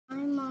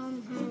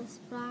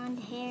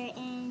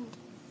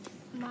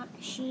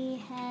She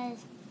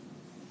has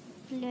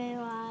blue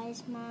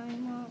eyes. My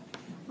mom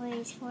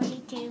weighs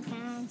 42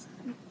 pounds,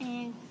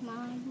 and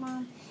my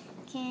mom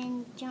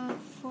can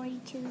jump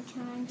 42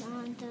 times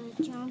on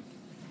the jump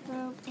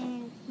rope,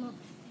 and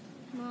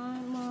my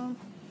mom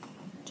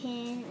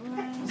can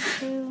run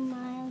 2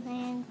 miles,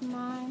 and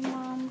my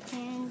mom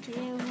can do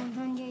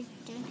 100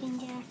 jumping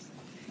jacks,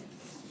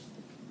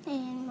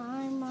 and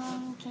my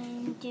mom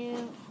can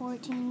do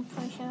 14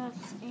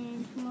 push-ups,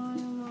 and my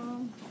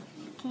mom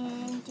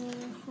can do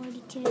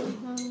 42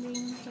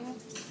 jumping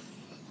jacks,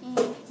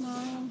 and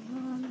my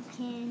mom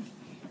can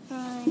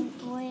run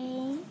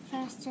way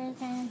faster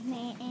than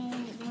me,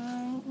 and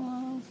my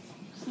mom's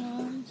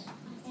name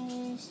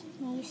is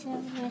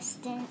Lisa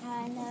Weston.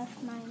 I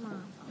love my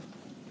mom.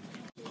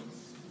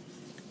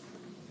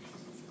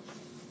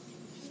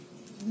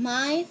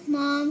 My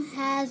mom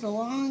has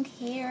long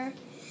hair.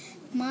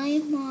 My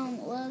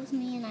mom loves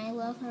me and I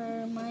love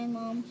her. My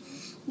mom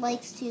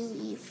likes to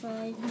eat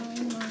fries.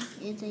 My mom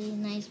is a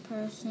nice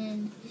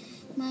person.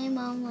 My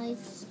mom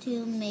likes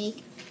to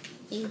make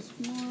a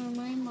s'more.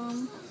 My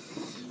mom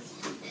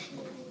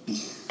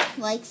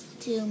likes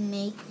to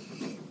make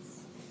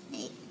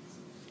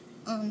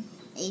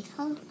a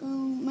taco.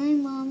 My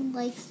mom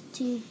likes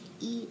to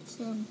eat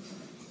some.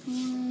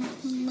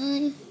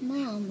 My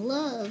mom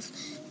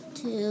loves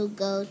to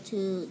go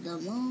to the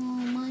mall.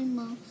 My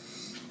mom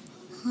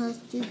loves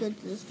to go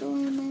to the store.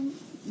 My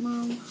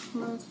mom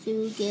loves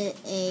to get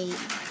a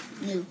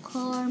new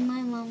car.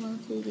 My mom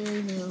loves to get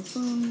a new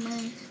phone.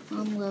 My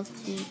mom loves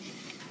to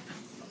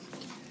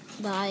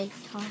buy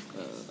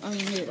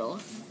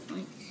noodles,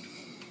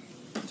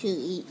 to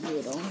eat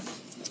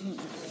noodles.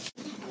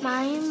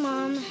 My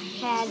mom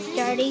has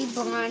dirty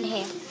blonde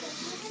hair.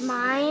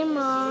 My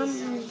mom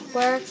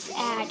works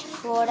at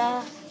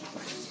Florida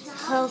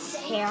Health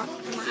Care.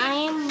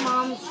 My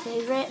mom's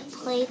favorite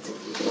place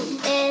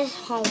is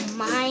home.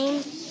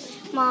 My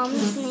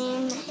mom's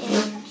name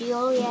is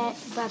Juliet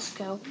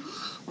Busco.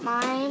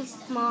 My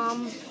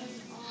mom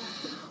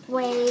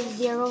weighs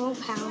 0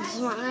 pounds.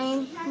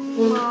 My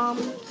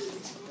mom's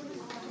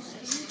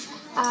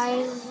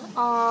eyes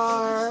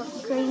are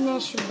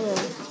greenish blue.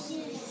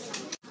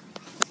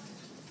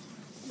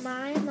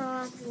 My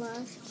mom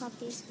loves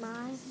puppies.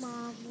 My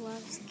mom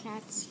loves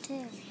cats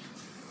too.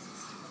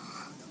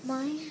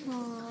 My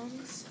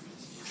mom's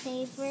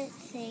favorite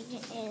thing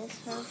is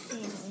her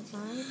family.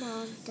 My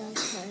mom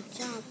does her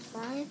job.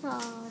 My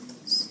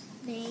mom's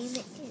name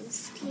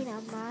is Tina.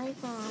 My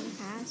mom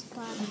has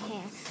blonde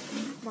hair.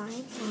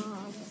 My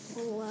mom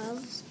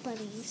loves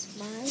bunnies.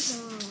 My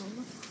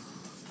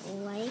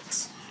mom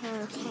likes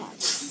her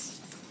cats.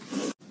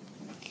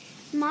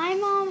 My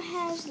mom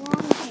has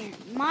long hair.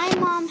 My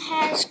mom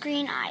has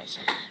green eyes.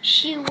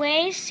 She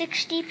weighs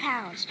 60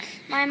 pounds.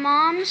 My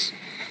mom's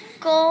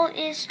goal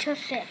is to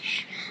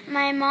fish.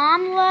 My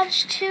mom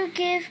loves to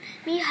give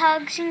me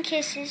hugs and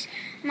kisses.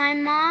 My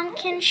mom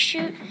can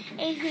shoot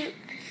a hoop.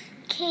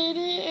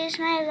 Katie is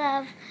my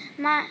love.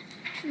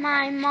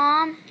 My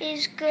mom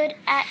is good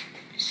at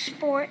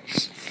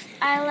sports.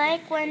 I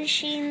like when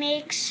she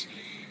makes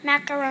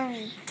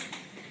macaroni.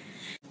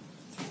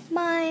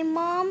 My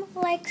mom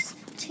likes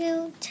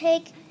to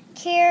take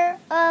care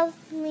of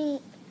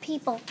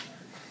people.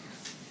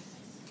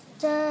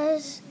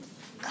 Does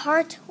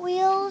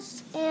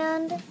cartwheels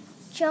and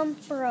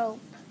jump rope.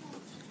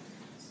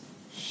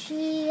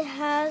 She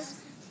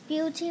has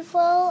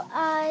beautiful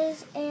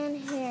eyes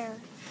and hair.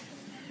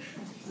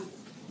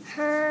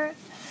 Her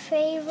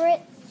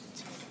favorite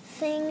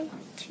thing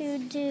to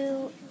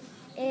do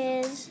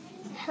is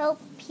help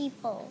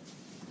people.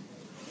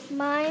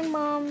 My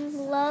mom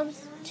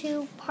loves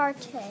to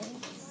partay.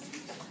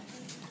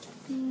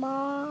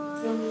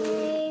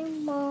 My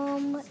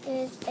mom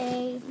is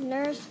a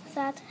nurse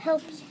that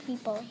helps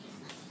people.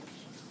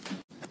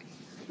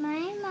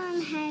 My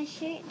mom has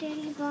short,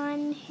 dirty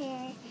blonde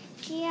hair.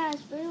 She has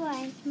blue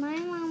eyes. My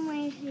mom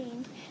wears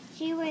jeans.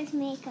 She wears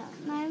makeup.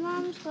 My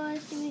mom's goal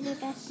is to be the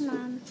best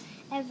mom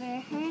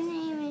ever. Her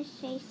name is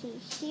Tracy.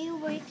 She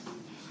works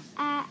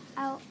at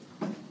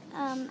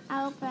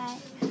Outback.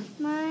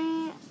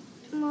 My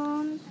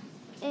mom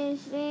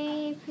is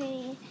very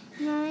pretty.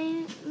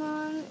 My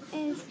mom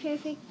is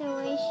perfect the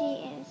way she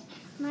is.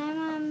 My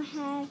mom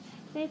has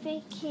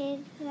perfect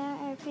kids that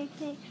are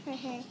perfect for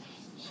her.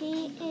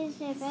 She is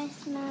the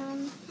best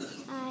mom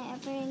I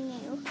ever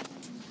knew.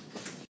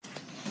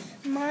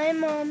 My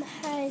mom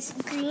has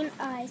green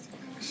eyes.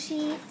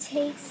 She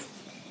tans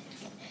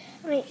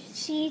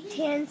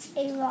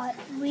a lot.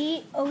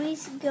 We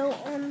always go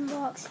on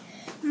walks.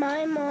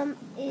 My mom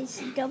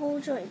is double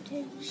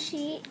jointed.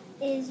 She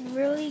is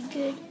really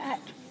good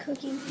at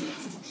cooking.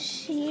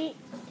 She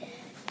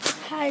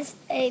has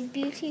a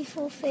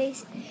beautiful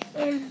face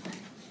and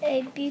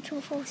a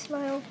beautiful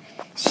smile.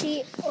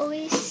 She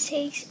always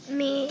takes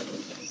me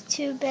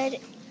to bed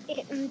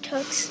and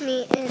tucks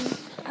me in.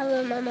 I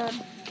love my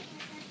mom.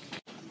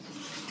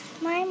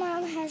 My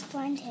mom has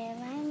blonde hair.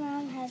 My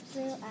mom has has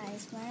blue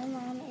eyes. My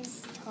mom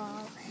is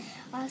tall.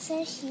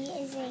 Also, she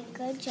is a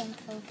good jump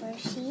roper.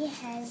 She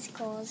has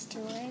goals to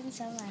earn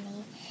some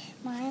money.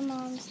 My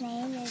mom's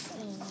name is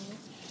Amy.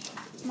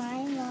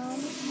 My mom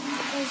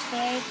is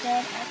very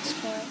good at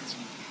sports.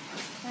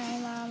 My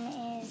mom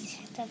is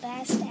the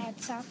best at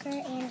soccer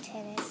and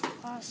tennis.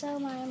 Also,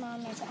 my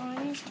mom is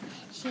honest.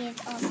 She is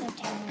also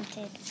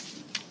talented.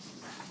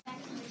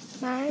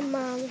 My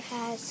mom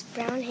has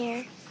brown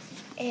hair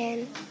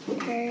and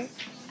her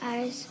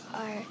eyes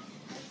are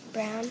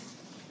brown.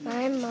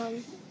 My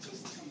mom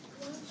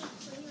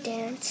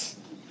dances.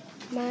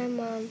 My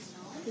mom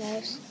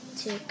loves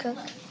to cook.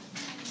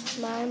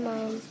 My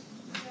mom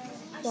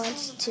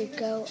wants to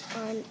go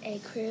on a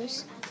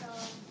cruise.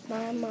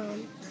 My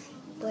mom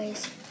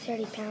weighs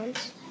 30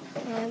 pounds.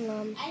 My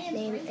mom's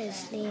name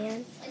is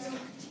Leanne.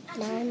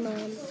 My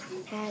mom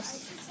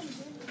has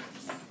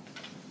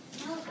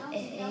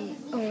an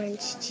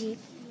orange Jeep.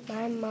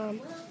 My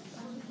mom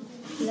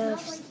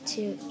loves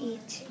to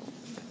eat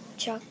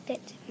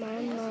chocolate. My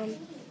mom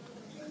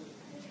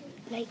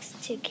likes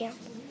to camp.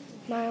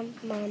 My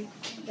mom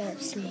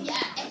loves me.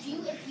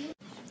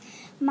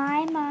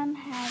 My mom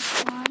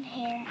has blonde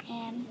hair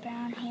and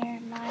brown hair.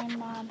 My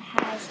mom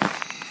has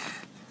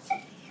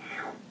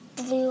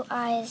blue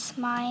eyes.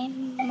 My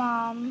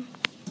mom's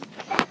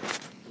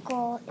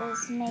goal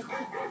is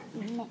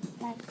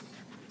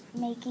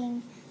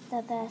making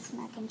the best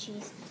mac and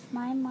cheese.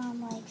 My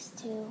mom likes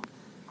to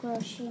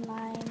grocery.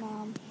 My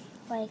mom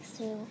likes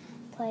to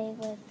play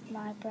with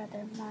my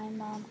brother. My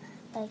mom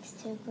likes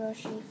to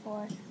grocery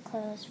for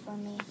clothes for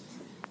me.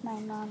 My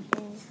mom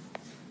is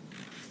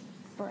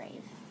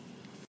brave.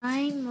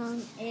 My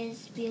mom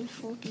is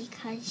beautiful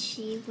because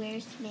she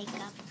wears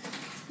makeup.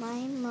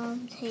 My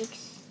mom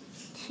takes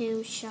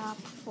to shop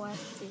for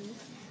food.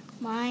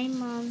 My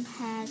mom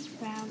has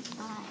brown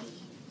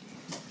eyes.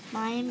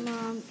 My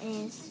mom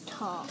is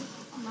tall.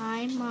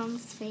 My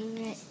mom's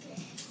favorite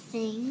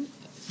thing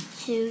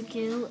to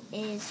do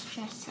is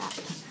dress up.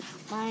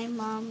 My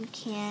mom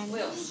can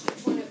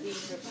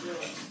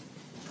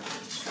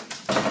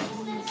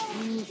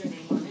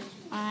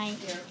My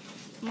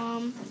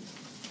mom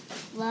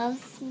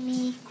loves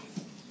me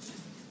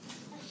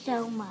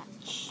so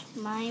much.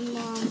 My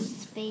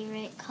mom's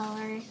favorite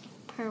color is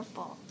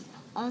purple.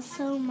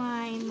 Also,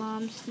 my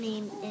mom's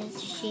name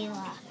is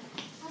Sheila.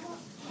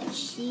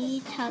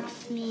 She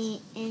tucks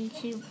me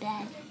into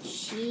bed.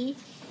 She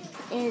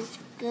is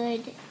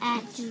good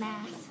at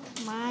math.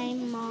 My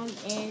mom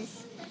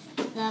is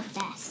the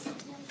best.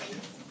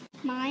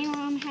 My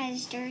mom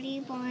has dirty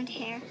blonde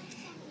hair.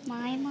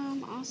 My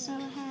mom also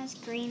has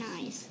green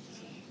eyes.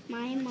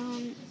 My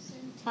mom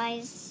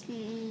buys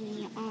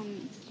me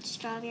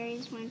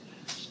strawberries when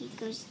she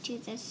goes to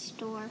the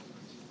store.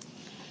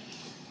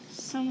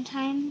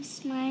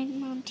 Sometimes my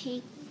mom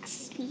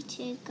takes me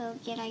to go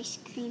get ice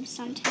cream.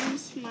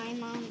 Sometimes my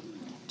mom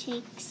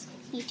takes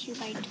me to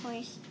buy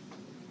toys.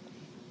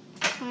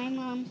 My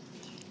mom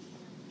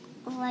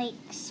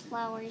likes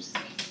flowers.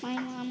 My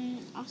mom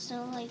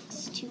also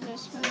likes to go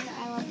swimming.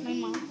 I love my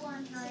mom.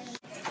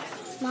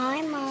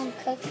 My mom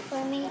cooks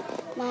for me.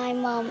 My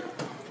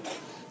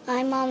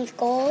mom's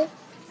goal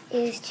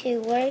is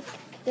to work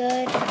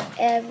good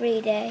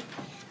every day.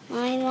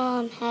 My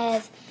mom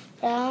has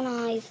brown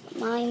eyes.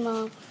 My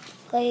mom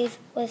plays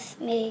with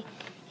me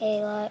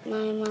a lot.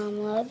 My mom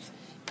loves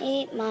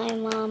me. My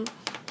mom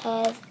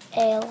has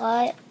a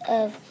lot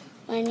of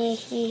money.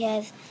 She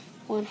has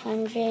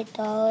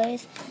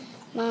 $100.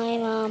 My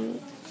mom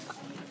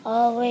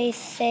always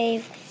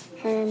saves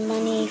her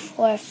money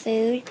for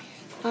food.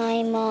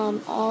 My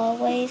mom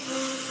always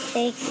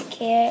takes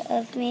care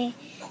of me.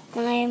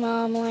 My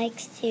mom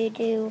likes to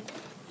do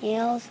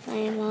nails.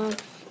 My mom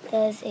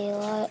does a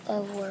lot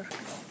of work.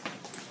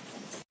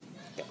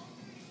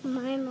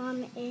 My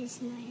mom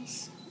is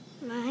nice.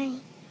 My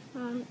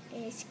mom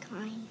is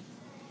kind.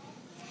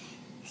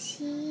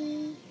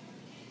 She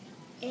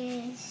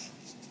is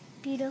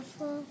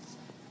beautiful.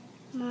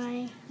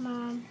 My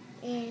mom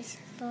is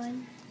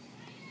fun.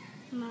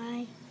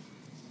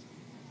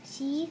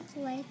 She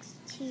likes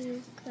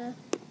to cook.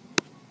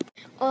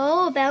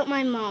 All about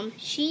my mom.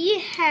 She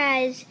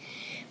has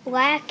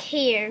black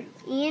hair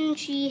and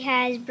she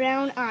has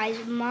brown eyes.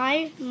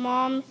 My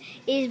mom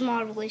is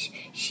marvelous.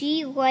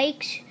 She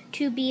likes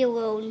to be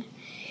alone.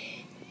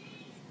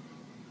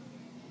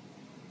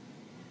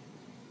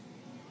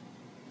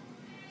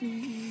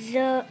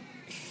 The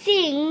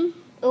thing,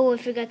 I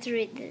forgot to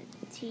write the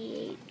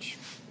TH,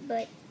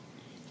 but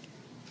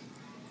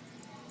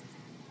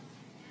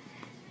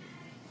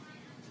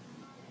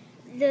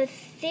the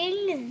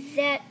thing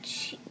that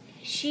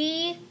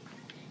she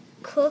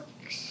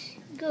cooks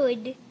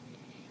good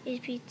is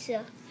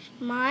pizza.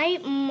 My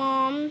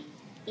mom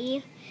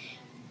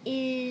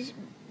is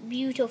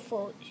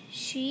beautiful.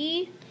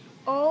 She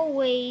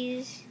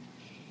always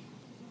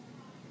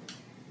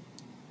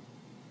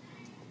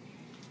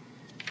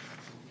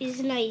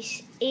is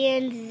nice,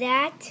 and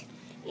that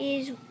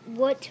is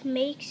what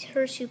makes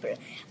her super.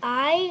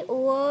 I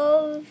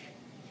love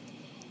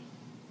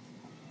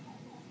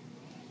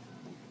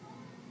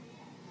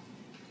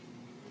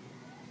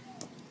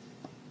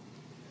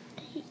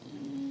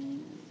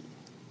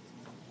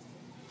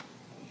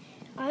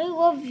I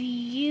love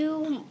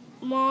you,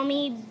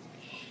 Mommy.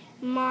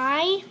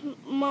 My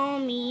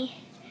mommy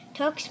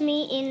tucks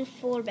me in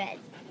for bed.